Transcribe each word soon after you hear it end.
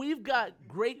we've got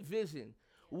great vision.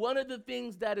 One of the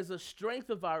things that is a strength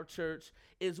of our church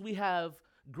is we have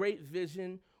great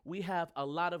vision. We have a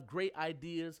lot of great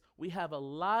ideas. We have a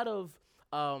lot of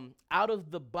out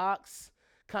of the box,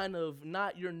 kind of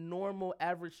not your normal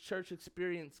average church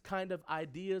experience kind of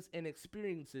ideas and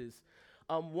experiences.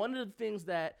 One of the things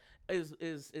that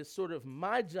is sort of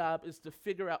my job is to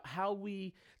figure out how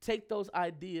we take those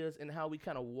ideas and how we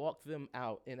kind of walk them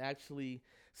out and actually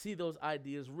see those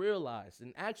ideas realized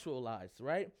and actualized,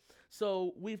 right?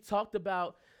 So we've talked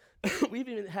about, we've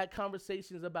even had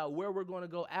conversations about where we're going to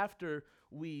go after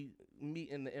we meet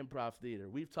in the Improv Theater.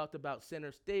 We've talked about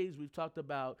Center Stage. We've talked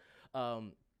about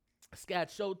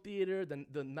Scat Show Theater,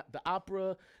 the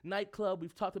Opera nightclub.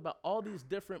 We've talked about all these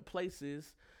different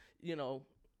places, you know,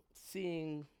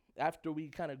 seeing after we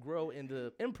kind of grow in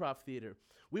the Improv Theater.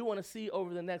 We want to see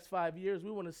over the next 5 years,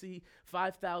 we want to see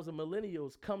 5,000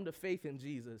 millennials come to faith in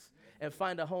Jesus and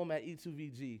find a home at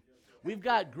E2VG. We've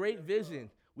got great vision.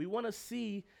 We want to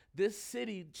see this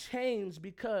city change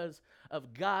because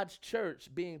of God's church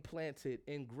being planted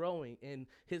and growing and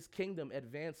his kingdom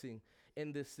advancing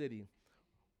in this city.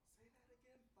 Say that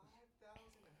again. 5,000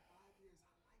 in 5 years.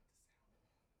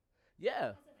 I like the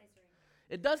sound.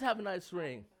 Yeah, it does have a nice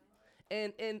ring.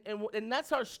 And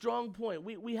that's our strong point.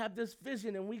 We have this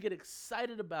vision and we get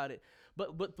excited about it.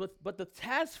 But the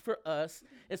task for us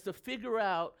is to figure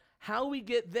out how we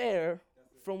get there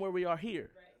from where we are here.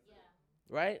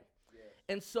 Right?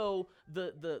 And so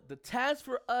the task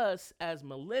for us as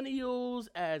millennials,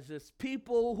 as just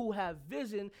people who have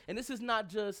vision, and this is not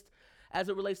just as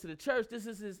it relates to the church,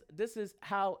 this is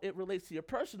how it relates to your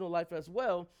personal life as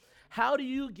well. How do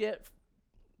you get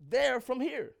there from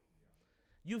here?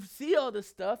 You see all this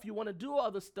stuff, you want to do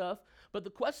all this stuff, but the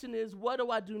question is, what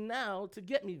do I do now to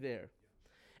get me there?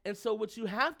 And so what you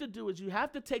have to do is you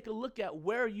have to take a look at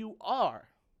where you are,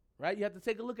 right? You have to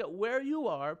take a look at where you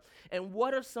are and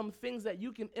what are some things that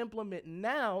you can implement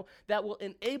now that will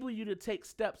enable you to take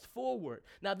steps forward.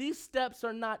 Now, these steps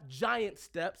are not giant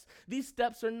steps. These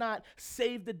steps are not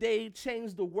save the day,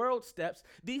 change the world steps.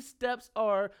 These steps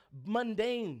are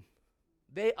mundane.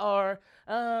 They are,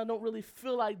 don't really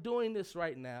feel like doing this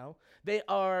right now. They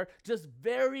are just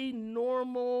very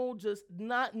normal, just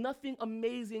nothing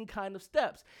amazing kind of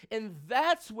steps. And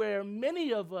that's where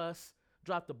many of us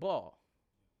drop the ball.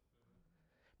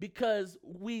 Because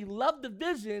we love the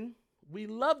vision. We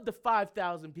love the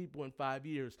 5,000 people in 5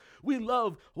 years. We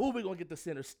love, we're going to get the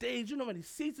Center Stage. You know how many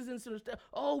seats is in Center Stage?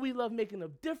 Oh, we love making a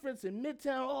difference in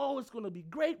Midtown. Oh, it's going to be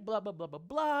great, blah, blah, blah, blah,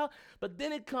 blah. But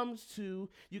then it comes to,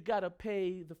 you got to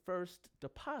pay the first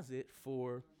deposit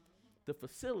for the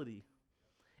facility.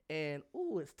 And,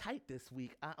 ooh, it's tight this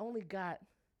week. I only got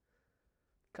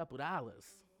a couple dollars,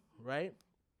 right?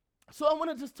 So I want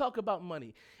to just talk about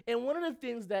money. And one of the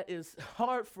things that is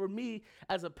hard for me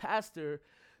as a pastor,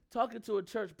 talking to a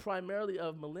church primarily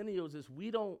of millennials, is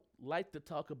we don't like to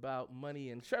talk about money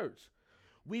in church.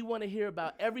 We want to hear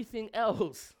about everything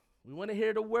else. We want to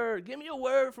hear the word. Give me a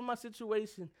word for my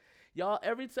situation. Y'all,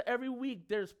 every week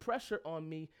there's pressure on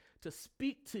me to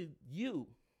speak to you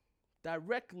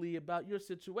directly about your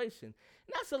situation.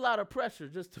 And that's a lot of pressure,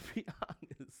 just to be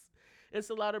honest. It's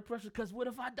a lot of pressure because what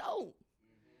if I don't?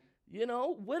 You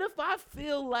know, what if I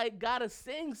feel like God is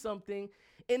saying something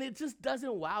and it just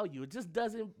doesn't wow you? It just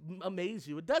doesn't amaze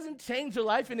you. It doesn't change your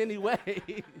life in any way.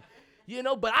 You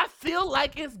know, but I feel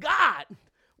like it's God.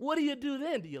 What do you do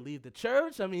then? Do you leave the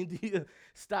church? I mean, do you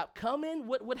stop coming?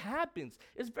 What happens?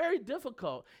 It's very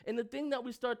difficult. And the thing that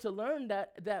we start to learn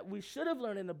that we should have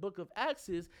learned in the book of Acts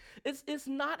is it's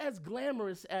not as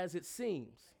glamorous as it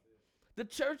seems. The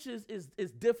church is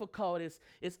difficult.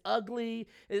 It's ugly.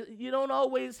 You don't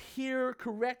always hear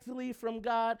correctly from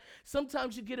God.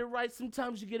 Sometimes you get it right.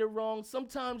 Sometimes you get it wrong.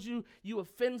 Sometimes you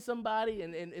offend somebody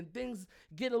and things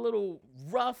get a little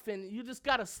rough and you just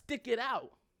got to stick it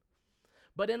out.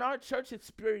 But in our church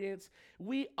experience,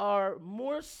 we are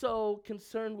more so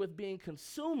concerned with being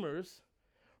consumers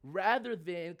rather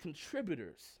than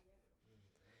contributors.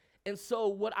 And so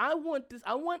what I want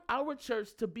our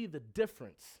church to be the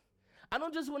difference. I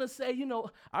don't just want to say, you know,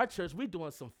 our church, we're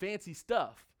doing some fancy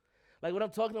stuff. Like when I'm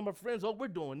talking to my friends, we're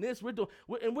doing this, we're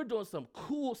doing some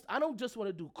cool I don't just want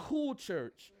to do cool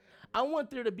church. I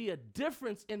want there to be a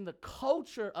difference in the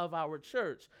culture of our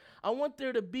church. I want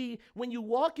there to be, when you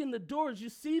walk in the doors, you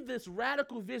see this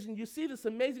radical vision, you see this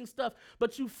amazing stuff,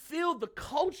 but you feel the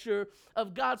culture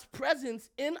of God's presence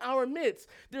in our midst.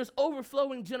 There's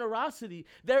overflowing generosity.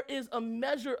 There is a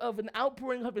measure of an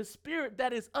outpouring of his spirit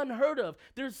that is unheard of.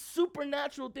 There's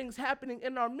supernatural things happening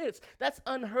in our midst. That's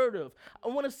unheard of. I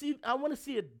want to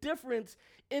see a difference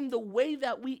in the way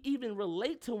that we even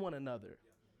relate to one another.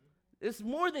 It's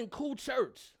more than cool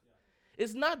church.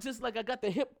 It's not just like I got the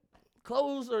hip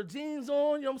clothes or jeans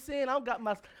on, you know what I'm saying? I don't got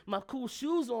my cool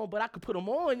shoes on, but I could put them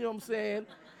on, you know what I'm saying?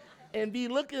 And be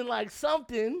looking like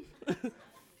something.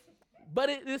 But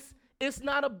it's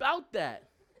not about that.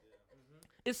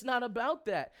 It's not about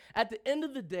that. At the end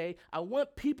of the day, I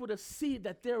want people to see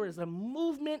that there is a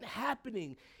movement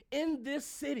happening in this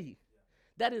city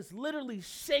that is literally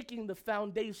shaking the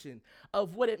foundation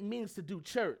of what it means to do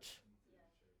church.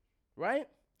 Right?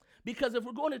 Because if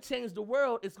we're going to change the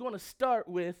world, it's going to start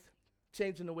with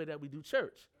changing the way that we do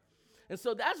church. And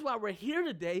so that's why we're here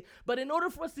today. But in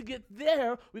order for us to get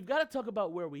there, we've got to talk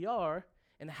about where we are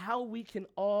and how we can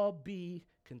all be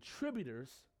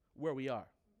contributors where we are.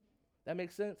 That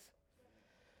makes sense?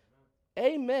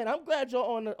 Amen. I'm glad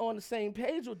y'all on the same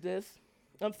page with this.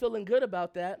 I'm feeling good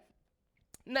about that.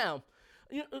 Now,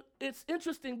 it's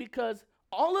interesting because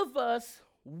all of us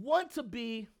want to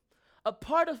be a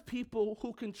part of people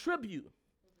who contribute,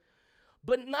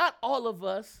 but not all of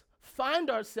us find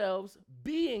ourselves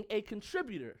being a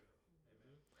contributor.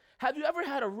 Have you ever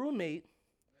had a roommate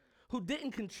who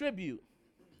didn't contribute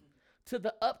to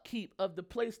the upkeep of the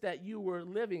place that you were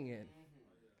living in?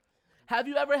 Have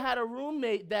you ever had a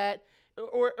roommate that,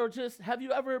 or just have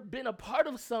you ever been a part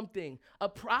of something, a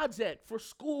project for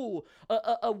school,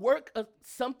 a work,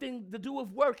 something to do with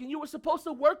work, and you were supposed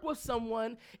to work with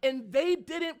someone and they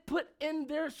didn't put in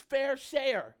their fair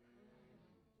share?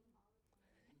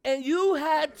 And you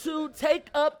had to take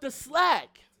up the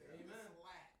slack.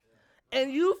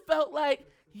 And you felt like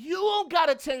you don't got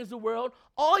to change the world.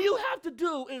 All you have to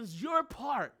do is your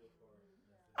part.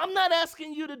 I'm not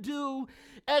asking you to do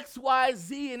X, Y,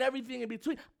 Z, and everything in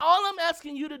between. All I'm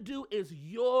asking you to do is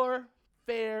your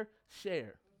fair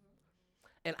share.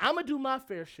 And I'm going to do my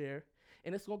fair share,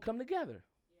 and it's going to come together.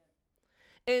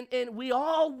 And we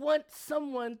all want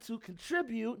someone to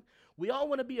contribute. We all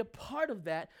want to be a part of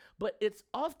that, but it's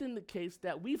often the case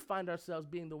that we find ourselves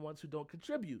being the ones who don't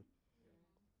contribute,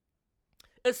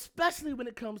 especially when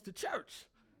it comes to church.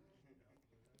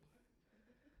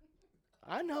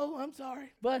 I know, I'm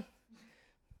sorry, but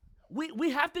we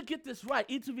have to get this right,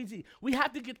 E2VG. We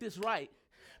have to get this right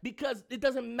because it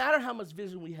doesn't matter how much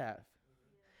vision we have.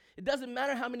 It doesn't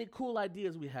matter how many cool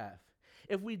ideas we have.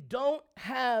 If we don't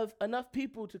have enough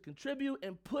people to contribute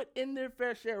and put in their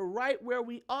fair share right where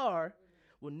we are,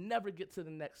 we'll never get to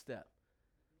the next step.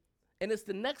 And it's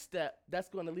the next step that's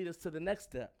going to lead us to the next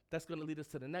step. That's going to lead us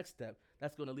to the next step.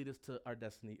 That's going to lead us to our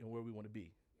destiny and where we want to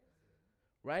be.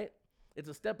 Right? It's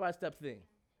a step-by-step thing.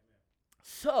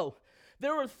 So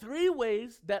there are 3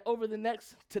 ways that over the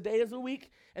next, today is a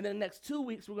week, and then the next 2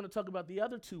 weeks, we're going to talk about the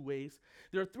other 2 ways.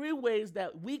 There are 3 ways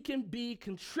that we can be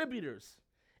contributors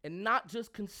and not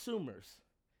just consumers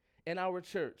in our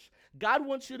church. God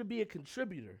wants you to be a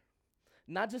contributor,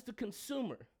 not just a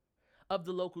consumer of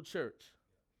the local church.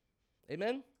 Amen?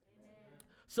 Amen.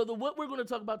 So what we're going to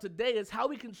talk about today is how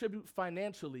we contribute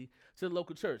financially to the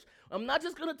local church. I'm not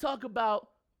just going to talk about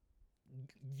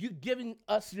you giving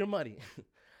us your money.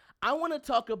 I want to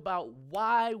talk about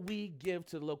why we give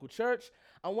to the local church.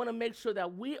 I want to make sure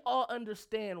that we all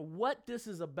understand what this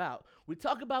is about. We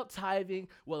talk about tithing.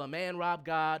 Well, a man robbed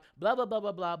God, blah, blah, blah,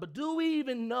 blah, blah. But do we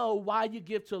even know why you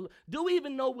give to? Do we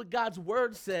even know what God's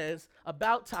word says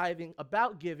about tithing,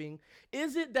 about giving?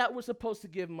 Is it that we're supposed to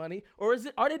give money, or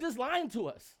are they just lying to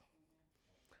us?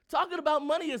 Talking about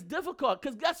money is difficult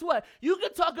because guess what? You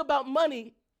can talk about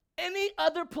money any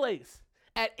other place,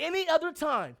 at any other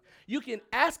time. You can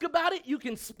ask about it, you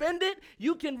can spend it,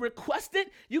 you can request it,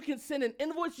 you can send an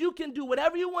invoice, you can do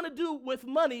whatever you want to do with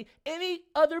money any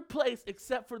other place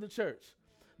except for the church.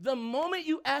 The moment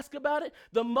you ask about it,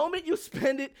 the moment you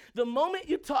spend it, the moment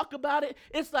you talk about it,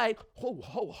 it's like, hold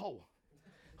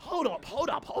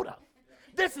up.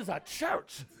 This is a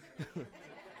church.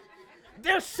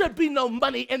 There should be no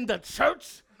money in the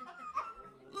church.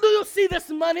 Do you see this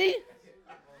money?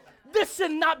 This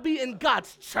should not be in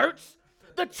God's church.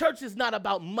 The church is not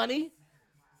about money.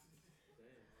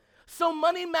 So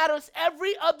money matters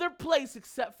every other place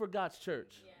except for God's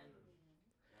church. Yeah.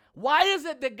 Why is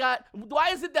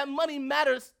it that money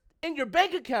matters in your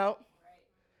bank account,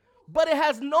 but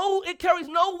it carries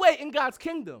no weight in God's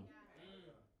kingdom?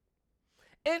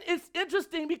 And it's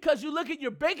interesting because you look at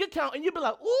your bank account and you be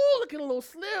like, ooh, looking a little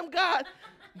slim, God.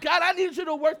 God, I need you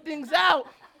to work things out.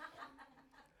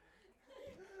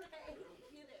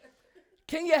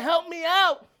 Can you help me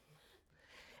out?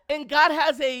 And God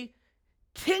has a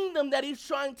kingdom that he's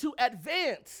trying to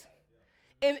advance.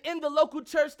 And in the local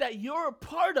church that you're a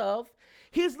part of,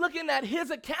 he's looking at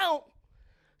his account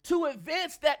to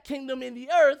advance that kingdom in the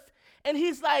earth. And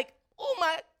he's like, oh,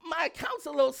 my account's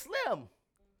a little slim.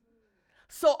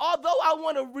 So although I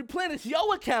want to replenish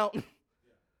your account,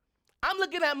 I'm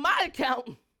looking at my account,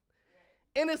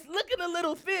 and it's looking a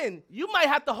little thin. You might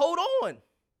have to hold on,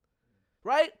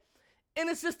 right? And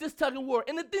it's just this tug of war.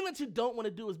 And the thing that you don't want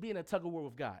to do is be in a tug of war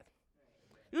with God.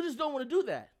 You just don't want to do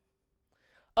that.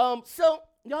 So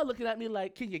y'all looking at me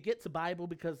like, can you get to Bible?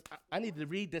 Because I need to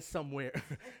read this somewhere,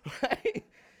 right?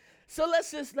 So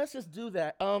let's just do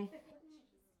that.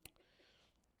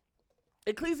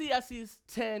 Ecclesiastes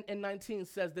 10 and 19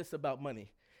 says this about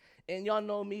money. And y'all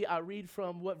know me, I read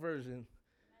from what version?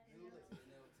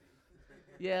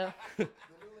 Yeah.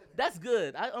 That's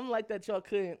good. I'm like that y'all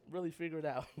couldn't really figure it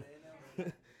out.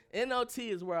 NLT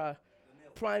is where I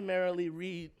primarily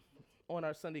read on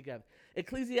our Sunday gathering.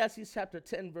 Ecclesiastes chapter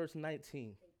 10, verse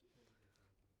 19.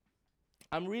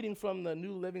 I'm reading from the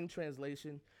New Living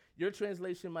Translation. Your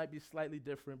translation might be slightly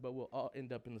different, but we'll all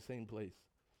end up in the same place.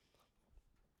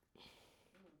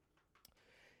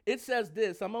 It says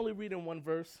this. I'm only reading one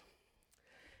verse.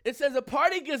 It says, a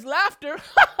party gives laughter.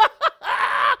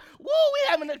 Woo, we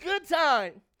having a good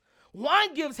time.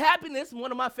 Wine gives happiness,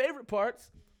 one of my favorite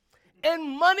parts.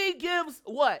 And money gives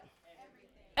what?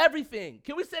 Everything.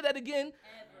 Can we say that again?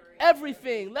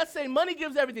 Everything. Let's say money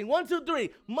gives everything. 1, 2, 3.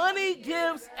 Money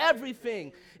gives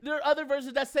everything. There are other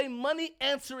verses that say money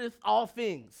answereth all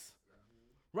things.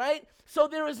 Right? So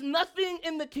there is nothing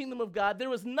in the kingdom of God.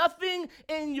 There is nothing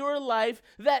in your life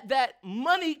that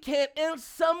money can't in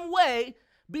some way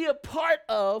be a part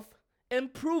of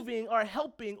improving or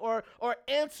helping or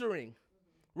answering.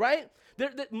 Right?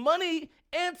 That money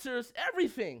answers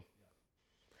everything.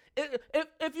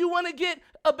 If you want to get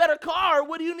a better car,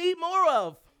 what do you need more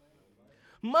of?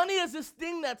 Money is this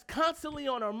thing that's constantly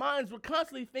on our minds. We're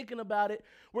constantly thinking about it.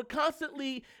 We're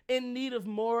constantly in need of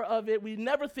more of it. We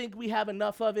never think we have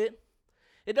enough of it.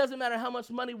 It doesn't matter how much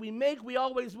money we make. We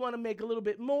always want to make a little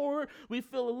bit more. We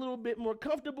feel a little bit more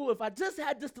comfortable. If I just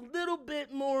had just a little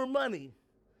bit more money.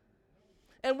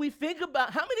 And we think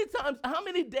about how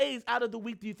many days out of the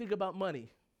week do you think about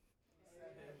money?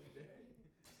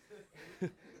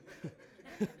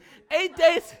 8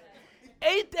 days.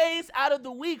 8 days out of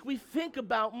the week, we think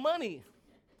about money.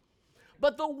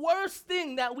 But the worst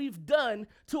thing that we've done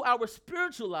to our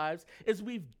spiritual lives is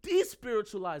we've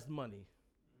despiritualized money.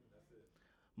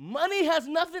 Money has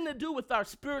nothing to do with our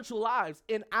spiritual lives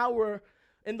in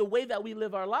the way that we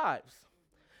live our lives.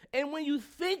 And when you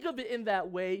think of it in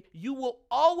that way, you will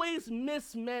always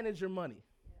mismanage your money.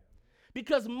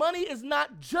 Because money is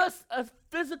not just a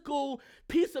physical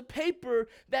piece of paper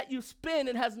that you spend.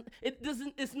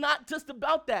 It's not just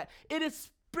about that. It is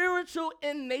spiritual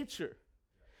in nature.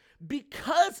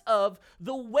 Because of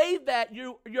the way that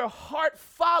your heart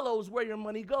follows where your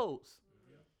money goes.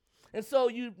 And so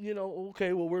you know,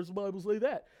 okay, well, where's the Bible say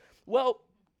that? Well,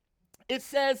 it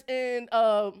says in,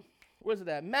 where's it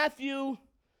at? Matthew,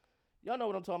 y'all know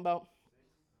what I'm talking about.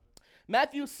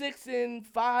 Matthew 6 and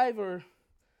 5 or...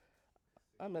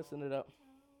 I'm messing it up.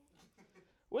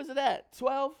 Where's it at?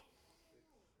 12?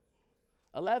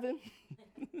 11?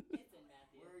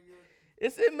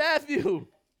 It's in Matthew.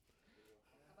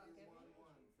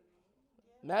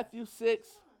 Matthew 6.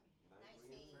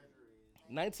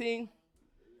 19.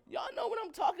 Y'all know what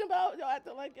I'm talking about? Y'all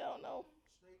acting like y'all don't know.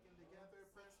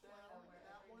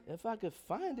 If I could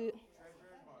find it.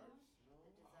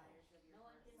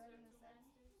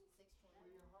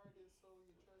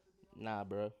 Nah,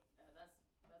 bro.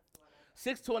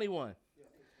 6:21.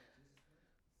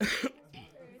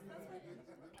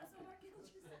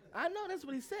 I know that's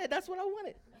what he said. That's what I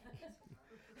wanted.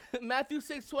 Matthew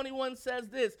 6:21 says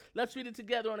this. Let's read it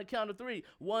together on the count of 3.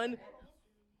 1.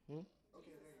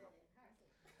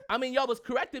 I mean, y'all was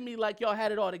correcting me like y'all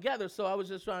had it all together, so I was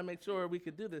just trying to make sure we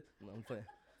could do this. No, I'm playing.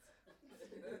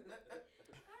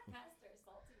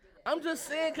 I'm just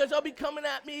saying because y'all be coming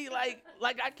at me like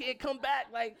I can't come back.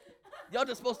 Like, y'all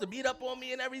just supposed to beat up on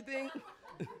me and everything.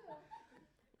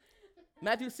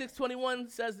 Matthew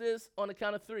 6:21 says this on the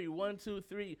count of 3. 1, 2,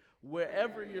 3.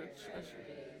 Wherever your treasure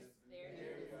is, there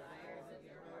your desires of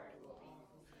your heart will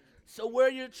be. So where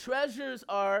your treasures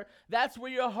are, that's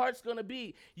where your heart's going to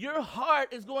be. Your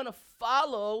heart is going to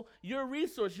follow your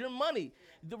resource, your money.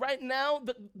 Right now,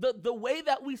 the way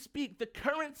that we speak, the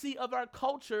currency of our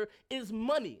culture is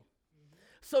money.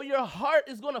 So your heart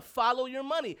is going to follow your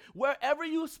money. Wherever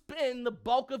you spend the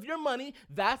bulk of your money,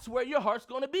 that's where your heart's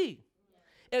going to be.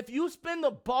 If you spend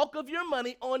the bulk of your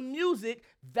money on music,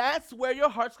 that's where your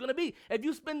heart's going to be. If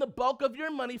you spend the bulk of your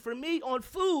money, for me, on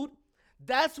food,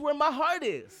 that's where my heart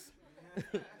is.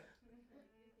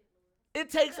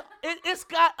 It's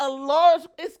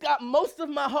got most of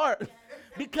my heart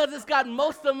because it's got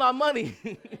most of my money.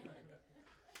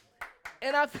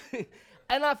 And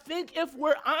And I think if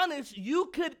we're honest,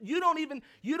 you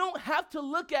don't have to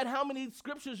look at how many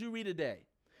scriptures you read a day.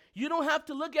 You don't have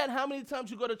to look at how many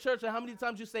times you go to church or how many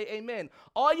times you say amen.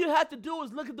 All you have to do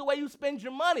is look at the way you spend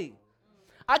your money.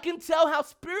 I can tell how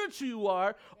spiritual you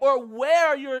are or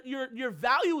where your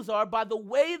values are by the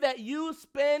way that you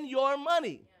spend your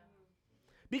money.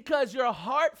 Because your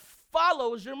heart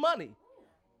follows your money.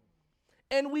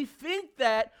 And we think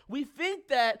that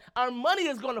our money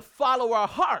is going to follow our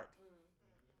heart.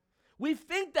 We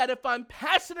think that if I'm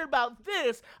passionate about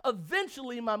this,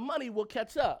 eventually my money will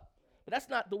catch up. But that's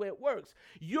not the way it works.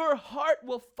 Your heart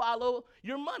will follow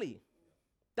your money.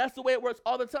 That's the way it works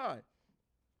all the time.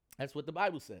 That's what the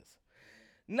Bible says.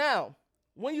 Now,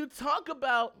 when you talk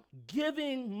about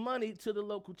giving money to the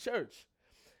local church,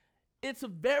 it's a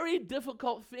very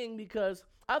difficult thing because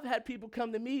I've had people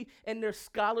come to me and they're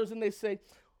scholars and they say,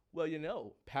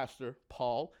 well, Pastor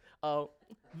Paul,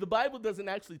 the Bible doesn't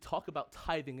actually talk about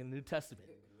tithing in the New Testament.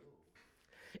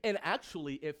 And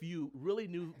actually, if you really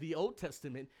knew the Old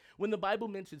Testament, when the Bible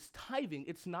mentions tithing,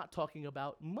 it's not talking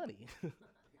about money.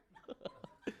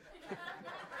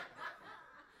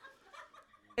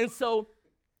 And so,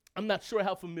 I'm not sure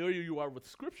how familiar you are with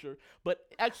Scripture, but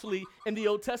actually, in the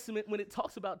Old Testament, when it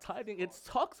talks about tithing, it's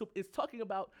talking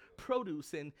about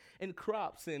produce and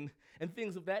crops and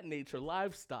things of that nature,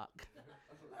 livestock.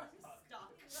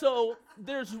 So,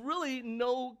 there's really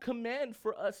no command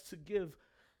for us to give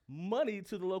money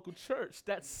to the local church.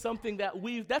 That's something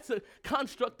that's a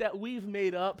construct that we've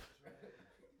made up.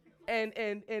 And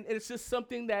it's just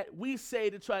something that we say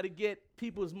to try to get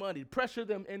people's money, pressure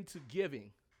them into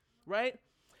giving, right?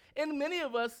 And many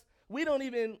of us, we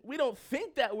don't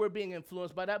think that we're being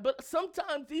influenced by that, but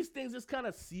sometimes these things just kind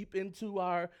of seep into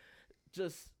our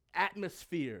just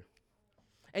atmosphere.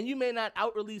 And you may not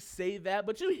outwardly say that,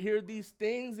 but you hear these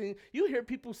things and you hear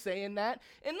people saying that,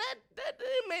 and that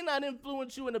it may not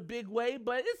influence you in a big way,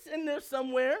 but it's in there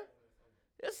somewhere.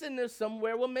 It's in there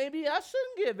somewhere. Well, maybe I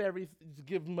shouldn't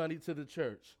give money to the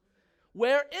church.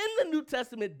 Where in the New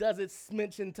Testament does it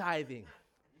mention tithing?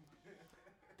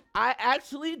 I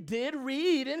actually did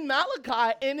read in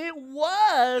Malachi, and it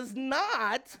was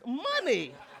not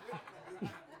money.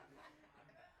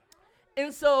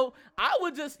 And so I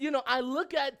would just, I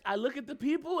look at the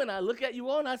people and I look at you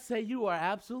all and I say, you are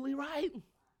absolutely right. You're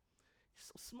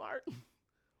so smart.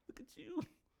 Look at you.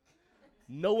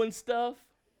 Knowing stuff.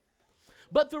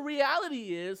 But the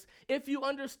reality is, if you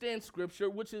understand Scripture,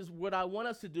 which is what I want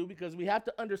us to do because we have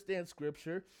to understand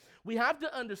Scripture, we have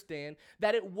to understand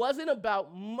that it wasn't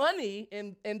about money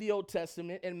in the Old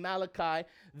Testament, in Malachi,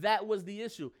 that was the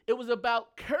issue. It was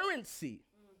about currency.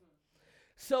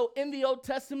 So in the Old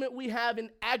Testament, we have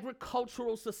an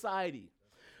agricultural society.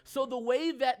 So the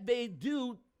way that they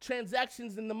do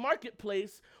transactions in the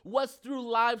marketplace was through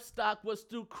livestock, was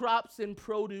through crops and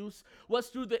produce, was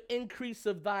through the increase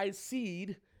of thy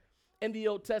seed in the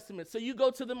Old Testament. So you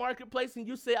go to the marketplace and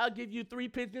you say, I'll give you 3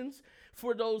 pigeons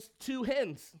for those 2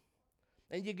 hens.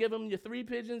 And you give them your 3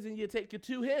 pigeons and you take your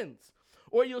 2 hens.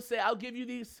 Or you'll say, I'll give you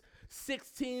these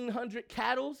 1,600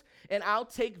 cattle and I'll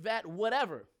take that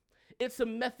whatever. It's a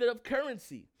method of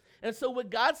currency. And so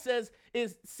what God says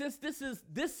is, since this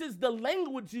is the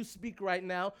language you speak right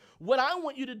now, what I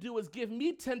want you to do is give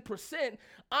me 10%,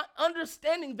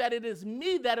 understanding that it is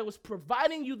me that was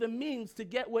providing you the means to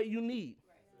get what you need.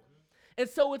 And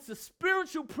so it's a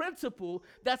spiritual principle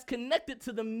that's connected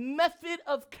to the method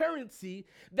of currency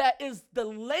that is the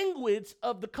language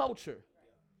of the culture.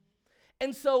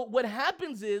 And so what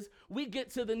happens is we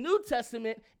get to the New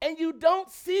Testament and you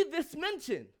don't see this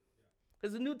mentioned.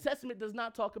 Because the New Testament does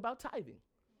not talk about tithing.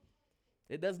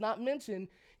 It does not mention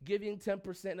giving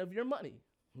 10% of your money.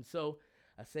 And so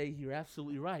I say, you're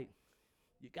absolutely right.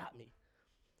 You got me.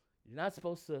 You're not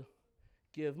supposed to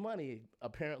give money,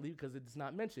 apparently, because it's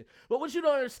not mentioned. But what you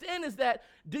don't understand is that,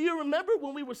 do you remember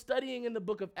when we were studying in the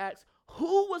book of Acts,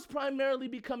 who was primarily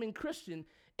becoming Christian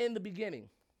in the beginning?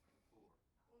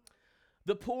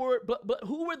 The poor, but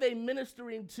who were they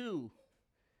ministering to?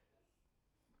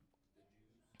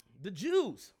 The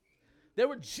Jews. There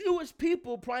were Jewish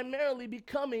people primarily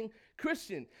becoming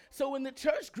Christian. So when the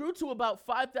church grew to about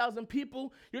 5,000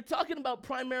 people, you're talking about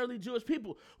primarily Jewish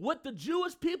people. What the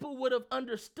Jewish people would have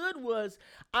understood was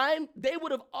they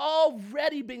would have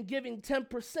already been giving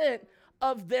 10%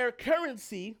 of their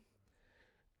currency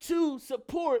to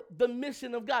support the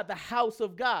mission of God, the house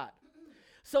of God.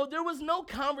 So there was no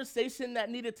conversation that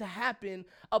needed to happen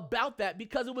about that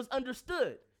because it was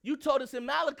understood. You told us in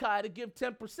Malachi to give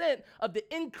 10% of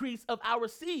the increase of our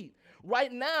seed.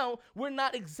 Right now, we're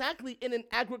not exactly in an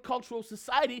agricultural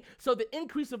society, so the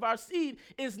increase of our seed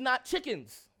is not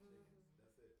chickens.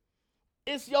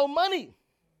 It's your money.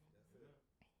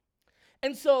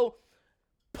 And so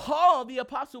Paul, the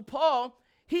Apostle Paul,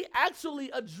 he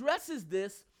actually addresses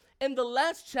this in the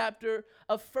last chapter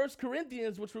of 1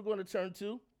 Corinthians, which we're going to turn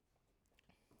to.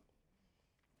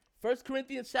 1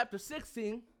 Corinthians chapter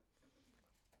 16.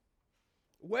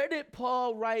 Where did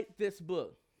Paul write this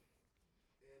book?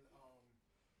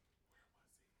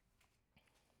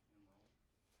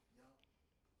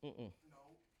 No, it was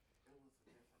a different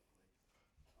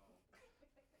place.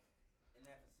 In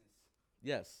Ephesus.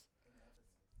 Yes.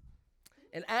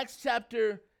 In Acts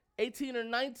chapter 18 or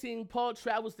 19, Paul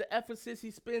travels to Ephesus.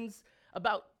 He spends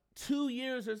about 2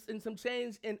 years or in some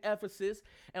change in Ephesus.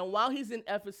 And while he's in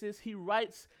Ephesus, he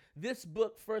writes this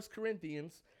book, 1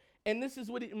 Corinthians. And this is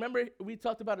what remember we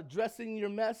talked about addressing your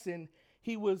mess, and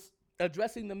he was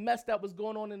addressing the mess that was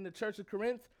going on in the church of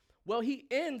Corinth. Well, he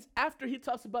ends, after he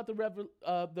talks about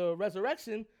the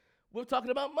resurrection, we're talking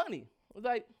about money. It's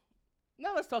like,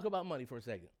 now let's talk about money for a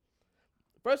second.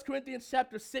 1 Corinthians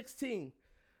chapter 16,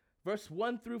 verse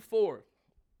 1 through 4.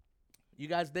 You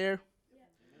guys there?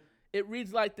 Yeah. It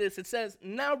reads like this. It says,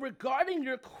 now regarding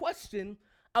your question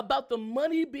about the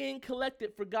money being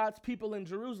collected for God's people in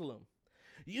Jerusalem,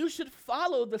 you should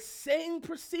follow the same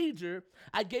procedure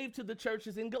I gave to the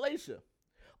churches in Galatia.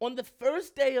 On the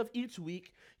first day of each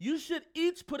week, you should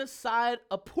each put aside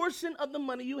a portion of the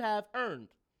money you have earned.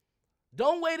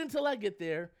 Don't wait until I get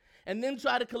there and then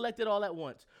try to collect it all at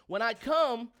once. When I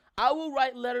come, I will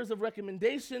write letters of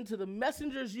recommendation to the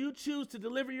messengers you choose to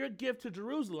deliver your gift to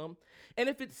Jerusalem, and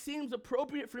if it seems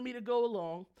appropriate for me to go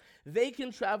along, they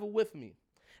can travel with me.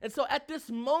 And so at this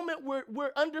moment,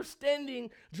 we're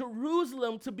understanding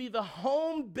Jerusalem to be the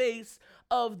home base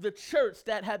of the church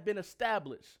that had been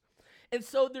established. And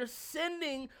so they're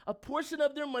sending a portion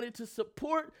of their money to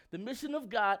support the mission of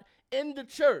God in the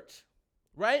church,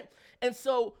 right? And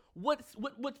so what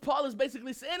Paul is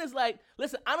basically saying is like,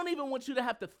 listen, I don't even want you to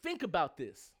have to think about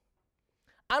this.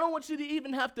 I don't want you to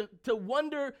even have to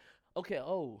wonder, okay,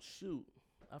 oh, shoot,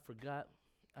 I forgot.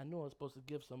 I know I was supposed to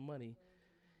give some money.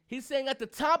 He's saying at the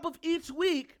top of each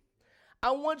week,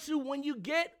 I want you, when you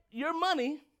get your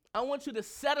money, I want you to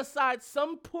set aside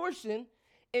some portion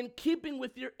in keeping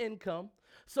with your income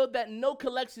so that no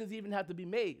collections even have to be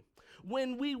made.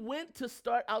 When we went to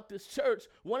start out this church,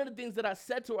 one of the things that I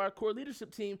said to our core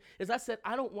leadership team is I said,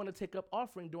 I don't want to take up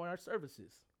offering during our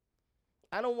services.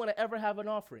 I don't want to ever have an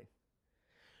offering.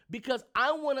 Because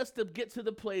I want us to get to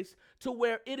the place to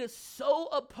where it is so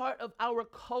a part of our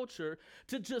culture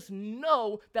to just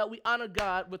know that we honor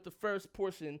God with the first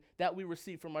portion that we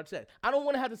receive from our check. I don't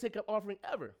want to have to take up offering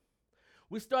ever.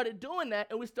 We started doing that,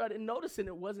 and we started noticing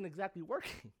it wasn't exactly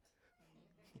working.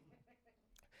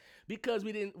 Because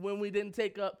we didn't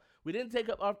take up,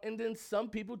 and then some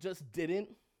people just didn't.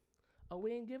 Oh,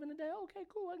 we ain't giving today? Okay,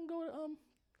 cool. I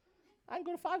can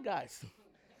go to Five Guys.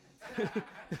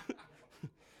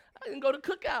 I can go to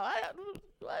Cookout.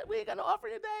 We ain't got no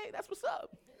offering today. That's what's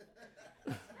up.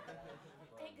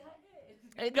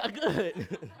 Ain't got good.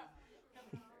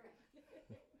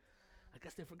 I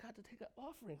guess they forgot to take up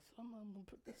offerings. So I'm gonna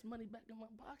put this money back in my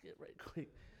pocket right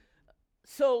quick.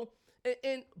 So,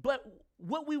 but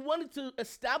what we wanted to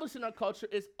establish in our culture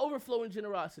is overflowing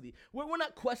generosity. We're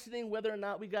not questioning whether or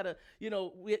not we gotta,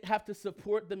 we have to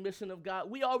support the mission of God.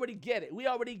 We already get it. We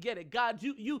already get it. God,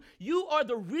 you are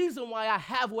the reason why I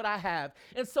have what I have.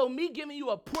 And so me giving you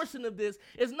a portion of this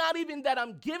is not even that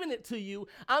I'm giving it to you.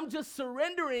 I'm just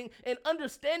surrendering and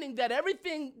understanding that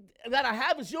everything that I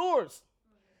have is yours.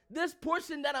 This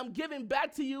portion that I'm giving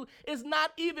back to you is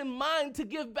not even mine to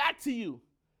give back to you.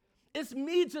 It's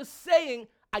me just saying,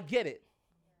 I get it.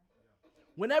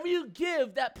 Whenever you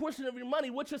give that portion of your money,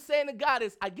 what you're saying to God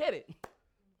is, I get it.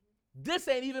 This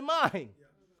ain't even mine.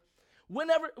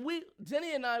 Whenever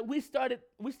Jenny and I, we started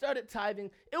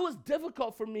tithing, it was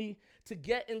difficult for me to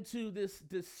get into this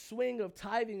swing of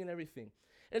tithing and everything.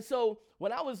 And so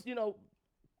when I was,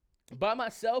 by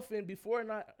myself, and before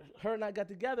her and I got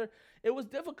together, it was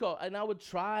difficult. And I would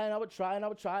try, and I would try, and I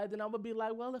would try. Then I would be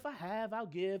like, well, if I have, I'll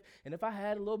give. And if I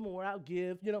had a little more, I'll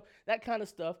give, that kind of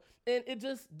stuff. And it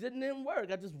just didn't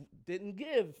work. I just didn't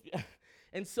give.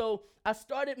 And so I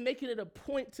started making it a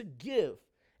point to give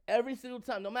every single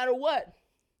time. No matter what,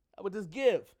 I would just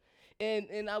give.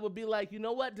 And I would be like, you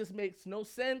know what? This makes no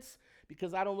sense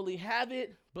because I don't really have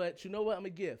it. But you know what? I'm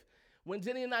going to give. When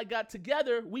Jenny and I got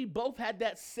together, we both had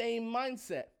that same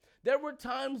mindset. There were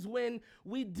times when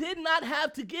we did not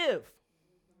have to give.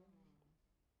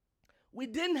 We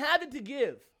didn't have it to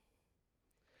give.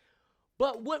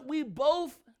 But what we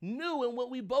both knew and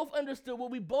what we both understood, what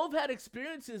we both had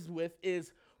experiences with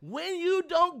is when you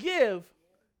don't give,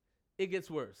 it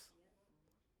gets worse.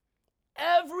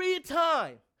 Every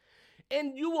time.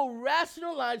 And you will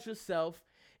rationalize yourself,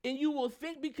 and you will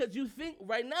think, because you think,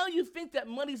 right now you think that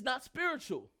money's not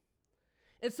spiritual.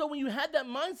 And so when you had that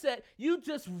mindset, you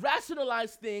just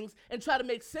rationalize things and try to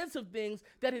make sense of things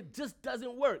that it just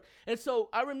doesn't work. And so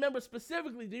I remember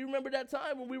specifically, do you remember that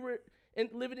time when we were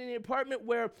living in the apartment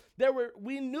where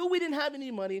we knew we didn't have any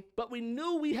money, but we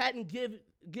knew we hadn't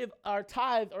give our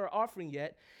tithe or offering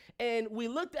yet. And we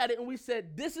looked at it and we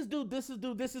said, this is due, this is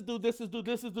due, this is due, this is due,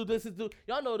 this is due, this is due.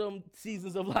 Y'all know them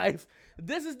seasons of life.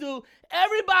 This is due.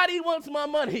 Everybody wants my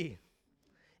money.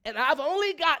 And I've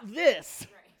only got this.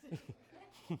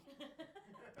 Right.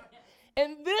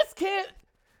 And this can't,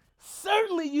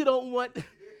 certainly you don't want,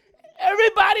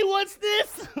 everybody wants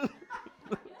this.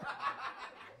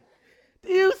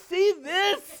 Do you see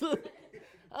this?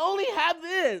 I only have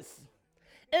this.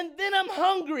 And then I'm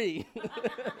hungry.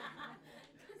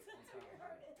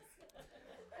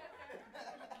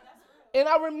 And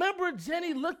I remember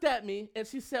Jenny looked at me and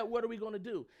she said, what are we going to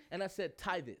do? And I said,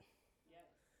 tithe it. Yes.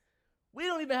 We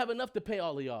don't even have enough to pay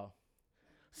all of y'all.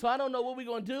 So I don't know what we're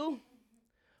going to do,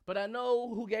 but I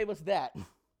know who gave us that.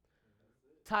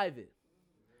 Tithe it.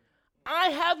 I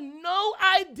have no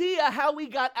idea how we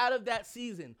got out of that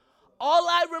season. All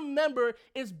I remember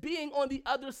is being on the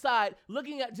other side,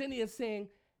 looking at Jenny and saying,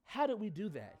 how did we do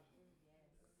that?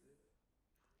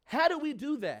 How did we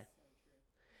do that?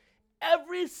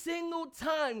 Every single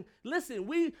time. Listen,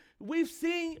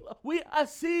 I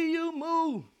see you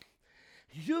move.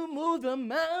 You move the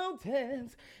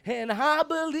mountains, and I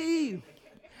believe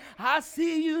I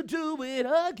see you do it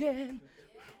again.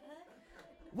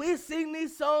 We sing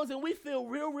these songs and we feel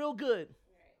real, real good.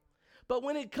 But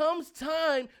when it comes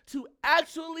time to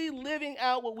actually living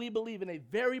out what we believe in a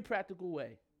very practical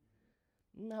way,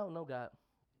 no, God,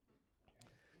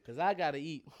 because I got to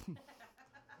eat.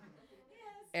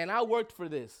 And I worked for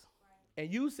this. And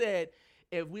you said,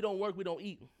 if we don't work, we don't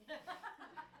eat.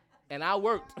 And I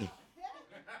worked.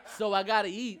 So I got to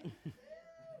eat.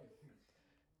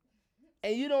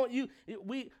 And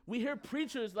we hear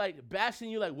preachers like bashing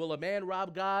you like, will a man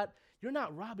rob God? You're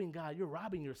not robbing God, you're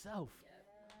robbing yourself.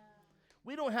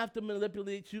 We don't have to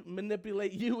manipulate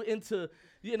you into,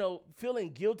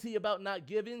 feeling guilty about not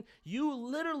giving. You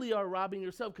literally are robbing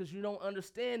yourself because you don't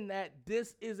understand that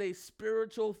this is a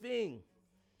spiritual thing.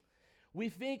 We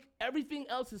think everything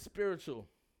else is spiritual.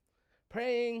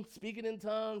 Praying, speaking in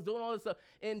tongues, doing all this stuff.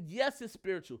 And yes, it's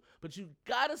spiritual. But you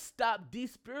got to stop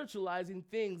despiritualizing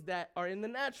things that are in the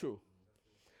natural.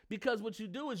 Because what you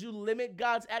do is you limit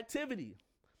God's activity.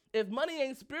 If money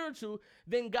ain't spiritual,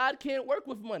 then God can't work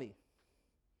with money.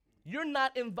 You're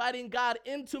not inviting God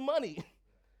into money.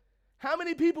 How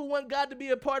many people want God to be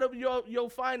a part of your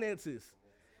finances?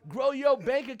 Grow your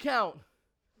bank account,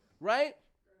 right?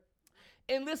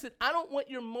 And listen, I don't want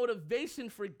your motivation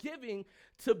for giving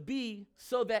to be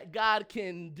so that God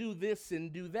can do this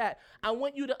and do that. I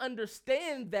want you to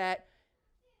understand that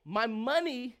my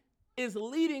money is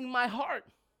leading my heart.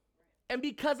 And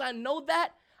because I know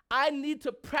that, I need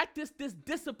to practice this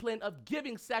discipline of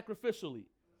giving sacrificially.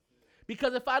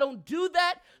 Because if I don't do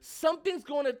that, something's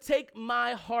going to take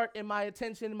my heart and my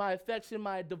attention, my affection,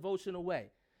 my devotion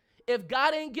away. If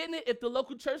God ain't getting it, if the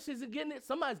local church isn't getting it,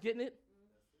 somebody's getting it.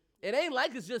 It ain't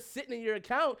like it's just sitting in your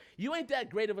account. You ain't that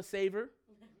great of a saver.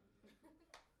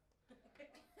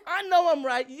 I know I'm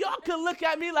right. Y'all can look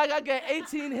at me like I got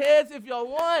 18 heads if y'all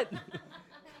want.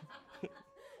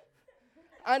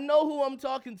 I know who I'm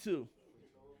talking to.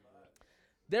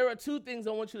 There are two things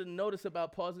I want you to notice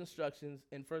about Paul's instructions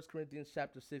in 1 Corinthians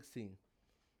chapter 16.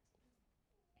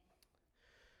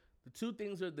 The two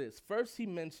things are this. First, he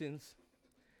mentions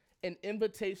an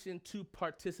invitation to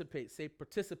participate. Say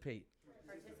participate.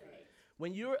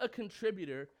 When you're a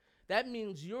contributor, that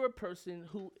means you're a person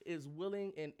who is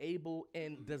willing and able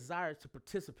and desires to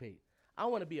participate. I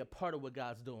want to be a part of what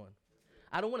God's doing.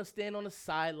 I don't want to stand on the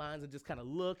sidelines and just kind of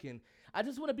look, and I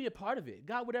just want to be a part of it.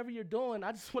 God, whatever you're doing,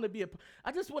 I just want to be a part.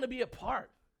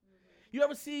 Mm-hmm. You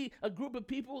ever see a group of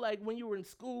people like when you were in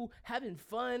school having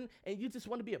fun and you just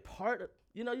want to be a part of,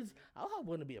 I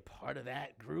want to be a part of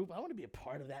that group. I want to be a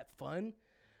part of that fun,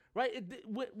 right?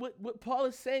 What Paul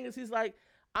is saying is he's like,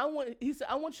 he said,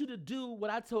 I want you to do what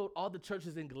I told all the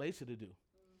churches in Galatia to do.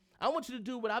 I want you to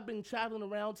do what I've been traveling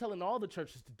around telling all the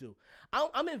churches to do.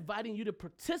 I'm inviting you to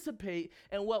participate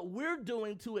in what we're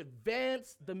doing to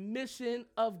advance the mission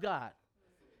of God.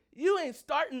 You ain't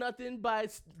starting nothing by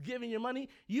giving your money.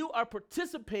 You are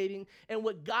participating in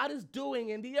what God is doing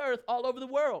in the earth all over the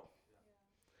world.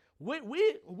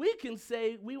 We can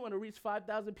say we want to reach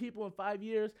 5,000 people in 5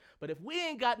 years, but if we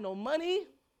ain't got no money,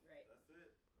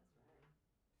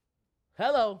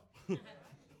 hello.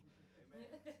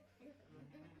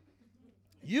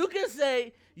 You can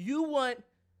say you want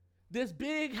this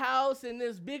big house and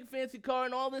this big fancy car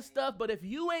and all this stuff, but if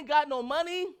you ain't got no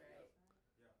money,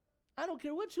 I don't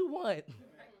care what you want.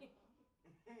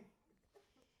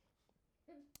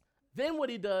 Then what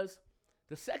he does,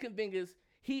 the second thing is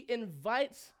he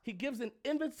gives an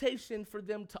invitation for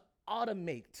them to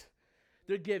automate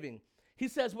their giving. He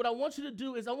says, what I want you to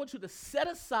do is I want you to set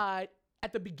aside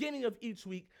at the beginning of each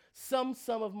week some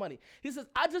sum of money. He says,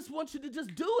 I just want you to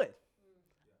just do it.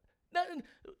 Now,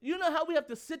 you know how we have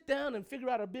to sit down and figure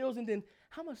out our bills, and then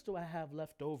how much do I have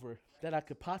left over that I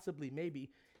could possibly maybe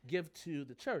give to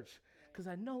the church? Because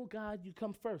I know, God, you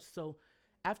come first. So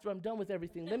after I'm done with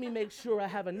everything, let me make sure I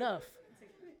have enough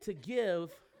to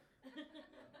give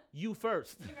you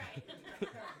first.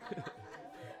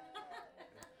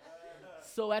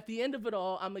 So at the end of it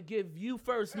all, I'm going to give you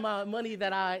first my money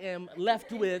that I am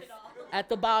left with at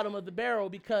the bottom of the barrel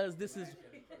because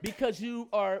you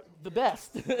are the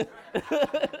best. The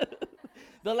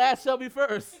last shall be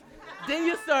first. Then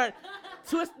you start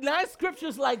twist nice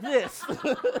scriptures like this.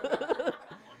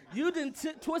 You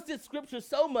didn't twisted scripture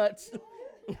so much.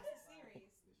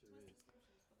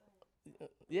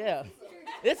 Yeah,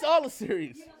 it's all a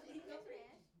series.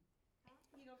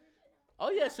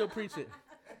 Oh yeah, she'll preach it.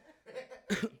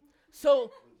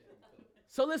 So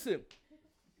listen,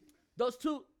 those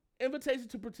two, invitation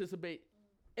to participate,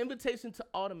 invitation to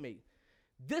automate.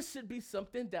 This should be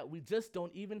something that we just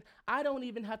I don't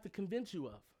even have to convince you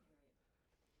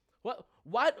of.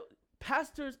 Why,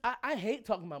 pastors, I hate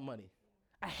talking about money.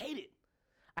 I hate it.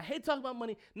 I hate talking about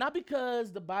money, not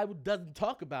because the Bible doesn't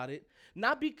talk about it,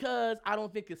 not because I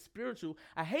don't think it's spiritual.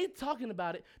 I hate talking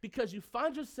about it because you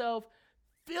find yourself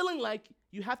feeling like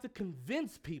you have to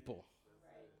convince people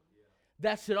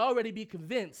that should already be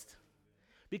convinced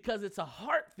because it's a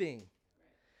heart thing.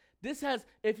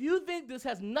 If you think this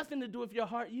has nothing to do with your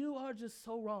heart, you are just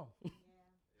so wrong.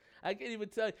 I can't even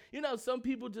tell you. You know, some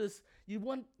people just, you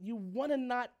want to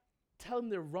not tell them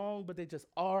they're wrong, but they just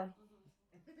are.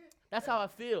 That's how I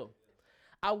feel.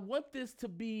 I want this to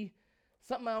be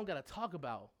something I don't got to talk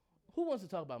about. Who wants to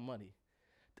talk about money?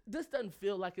 This doesn't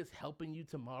feel like it's helping you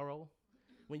tomorrow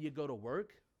when you go to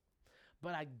work.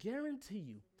 But I guarantee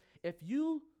you, if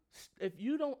you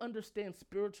don't understand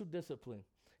spiritual discipline,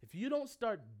 if you don't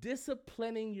start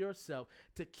disciplining yourself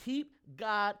to keep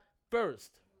God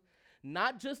first,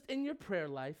 not just in your prayer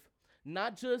life,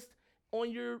 not just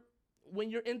when you're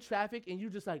in traffic and you're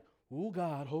just like, oh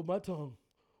God, hold my tongue.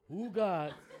 Oh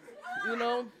God, you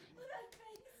know,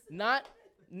 not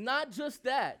just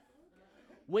that.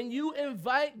 When you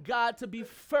invite God to be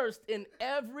first in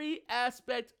every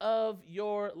aspect of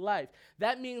your life,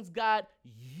 that means, God,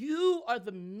 you are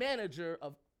the manager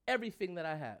of everything that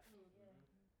I have.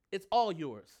 It's all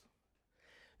yours.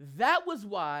 That was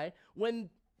why when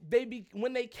they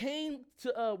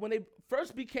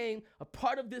first became a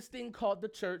part of this thing called the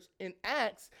church in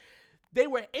Acts, they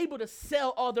were able to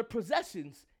sell all their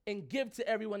possessions and give to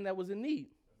everyone that was in need.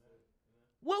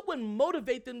 What would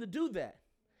motivate them to do that?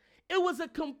 It was a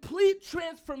complete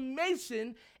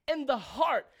transformation in the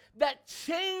heart that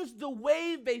changed the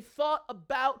way they thought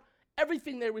about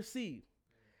everything they received.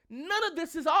 None of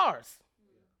this is ours.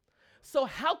 So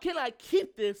how can I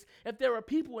keep this if there are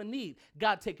people in need?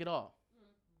 God, take it all.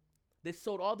 They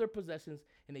sold all their possessions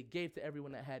and they gave to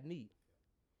everyone that had need.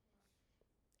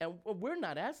 And we're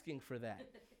not asking for that.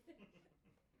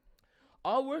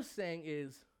 All we're saying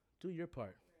is, do your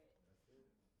part.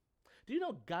 Do you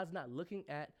know God's not looking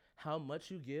at how much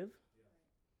you give?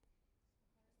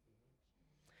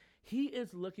 He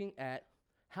is looking at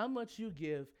how much you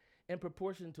give in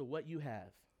proportion to what you have.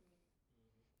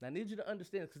 Now, I need you to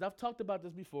understand this because I've talked about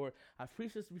this before. I've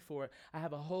preached this before. I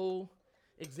have a whole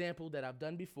example that I've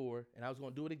done before, and I was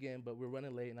going to do it again, but we're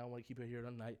running late, and I don't want to keep it here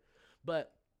all night.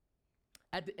 But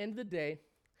at the end of the day,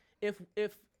 if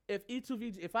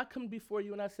E2VG, if I come before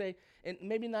you and I say, and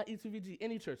maybe not E2VG,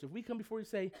 any church, if we come before you and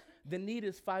say, the need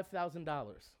is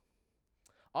 $5,000,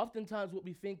 oftentimes what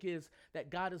we think is that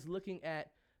God is looking at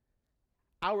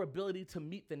our ability to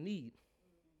meet the need.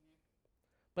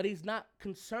 But he's not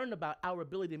concerned about our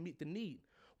ability to meet the need.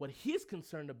 What he's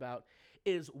concerned about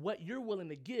is what you're willing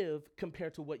to give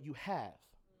compared to what you have.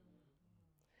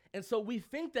 And so we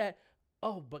think that,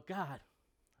 oh, but God,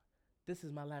 this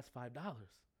is my last $5.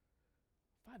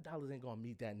 $5 ain't going to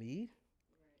meet that need.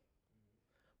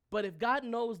 But if God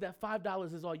knows that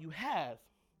 $5 is all you have,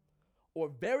 or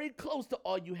very close to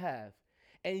all you have,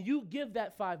 and you give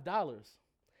that $5,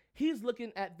 he's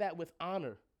looking at that with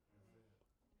honor.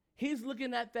 He's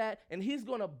looking at that, and he's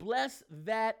going to bless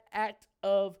that act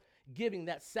of giving,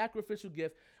 that sacrificial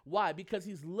gift, Why? Because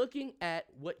he's looking at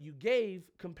what you gave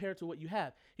compared to what you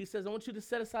have. He says, I want you to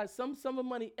set aside some sum of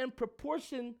money in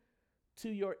proportion to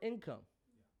your income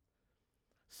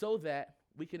so that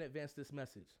we can advance this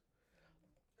message.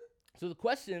 So the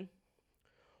question,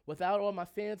 without all my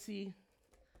fancy,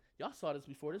 y'all saw this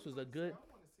before. This was a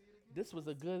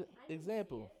good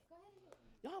example.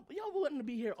 Y'all wouldn't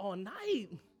be here all night.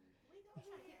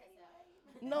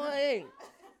 No, I ain't.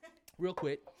 Real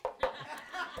quick.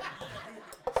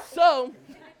 So,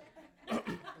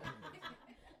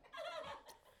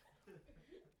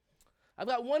 I've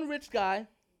got one rich guy.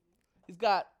 He's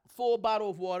got full bottle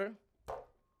of water.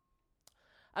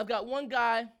 I've got one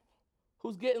guy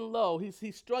who's getting low.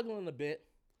 He's struggling a bit.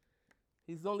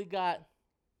 He's only got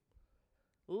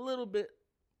a little bit,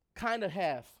 kind of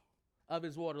half of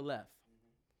his water left.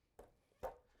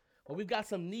 Well, we've got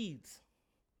some needs.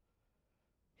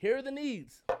 Here are the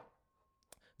needs.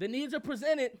 The needs are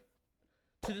presented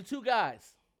to the two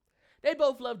guys. They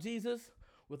both love Jesus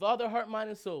with all their heart, mind,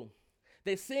 and soul.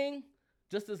 They sing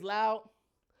just as loud.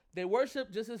 They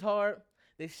worship just as hard.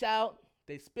 They shout.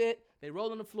 They spit. They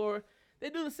roll on the floor. They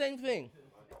do the same thing.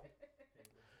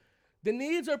 The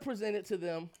needs are presented to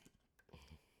them.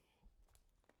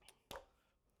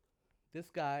 This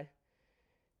guy,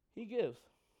 he gives.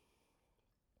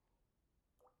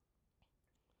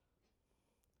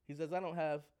 He says, I don't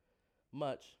have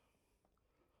much,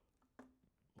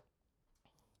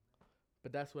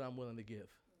 but that's what I'm willing to give.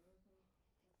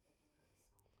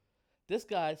 This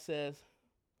guy says,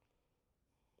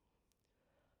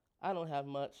 I don't have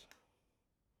much,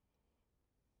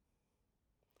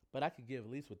 but I could give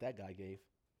at least what that guy gave.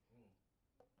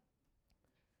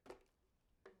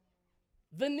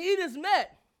 The need is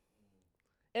met,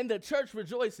 and the church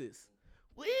rejoices.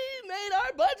 We made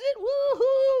our budget,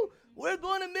 woohoo! We're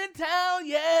going to Midtown,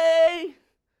 yay!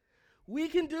 We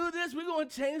can do this, we're going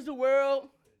to change the world.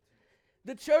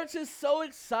 The church is so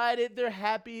excited, they're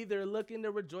happy, they're looking,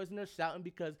 they're rejoicing, they're shouting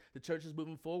because the church is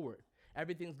moving forward.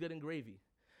 Everything's good and gravy.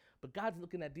 But God's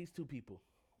looking at these two people.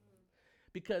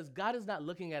 Because God is not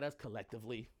looking at us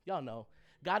collectively. Y'all know.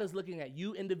 God is looking at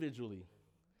you individually.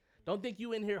 Don't think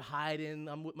you in here hiding,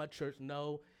 I'm with my church.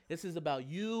 No, this is about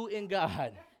you and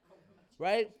God.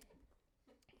 Right?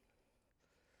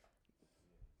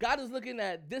 God is looking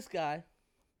at this guy,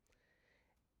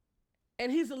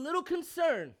 and he's a little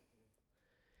concerned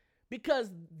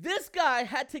because this guy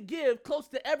had to give close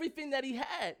to everything that he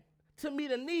had to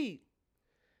meet a need,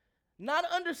 not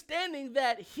understanding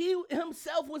that he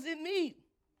himself was in need.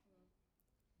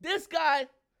 This guy,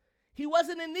 he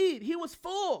wasn't in need. He was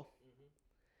full.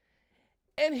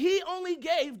 And he only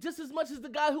gave just as much as the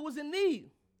guy who was in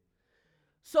need.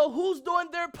 So who's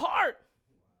doing their part?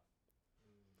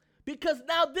 Because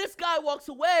now this guy walks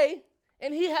away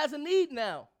and he has a need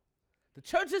now. The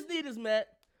church's need is met,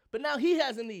 but now he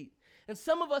has a need. And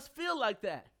some of us feel like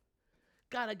that.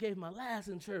 God, I gave my last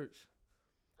in church.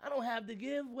 I don't have to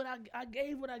give what I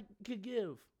gave what I could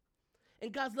give.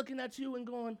 And God's looking at you and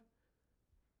going,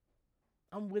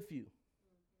 I'm with you.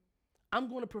 I'm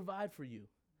going to provide for you.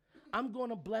 I'm going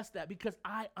to bless that because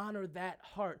I honor that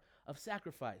heart of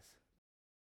sacrifice.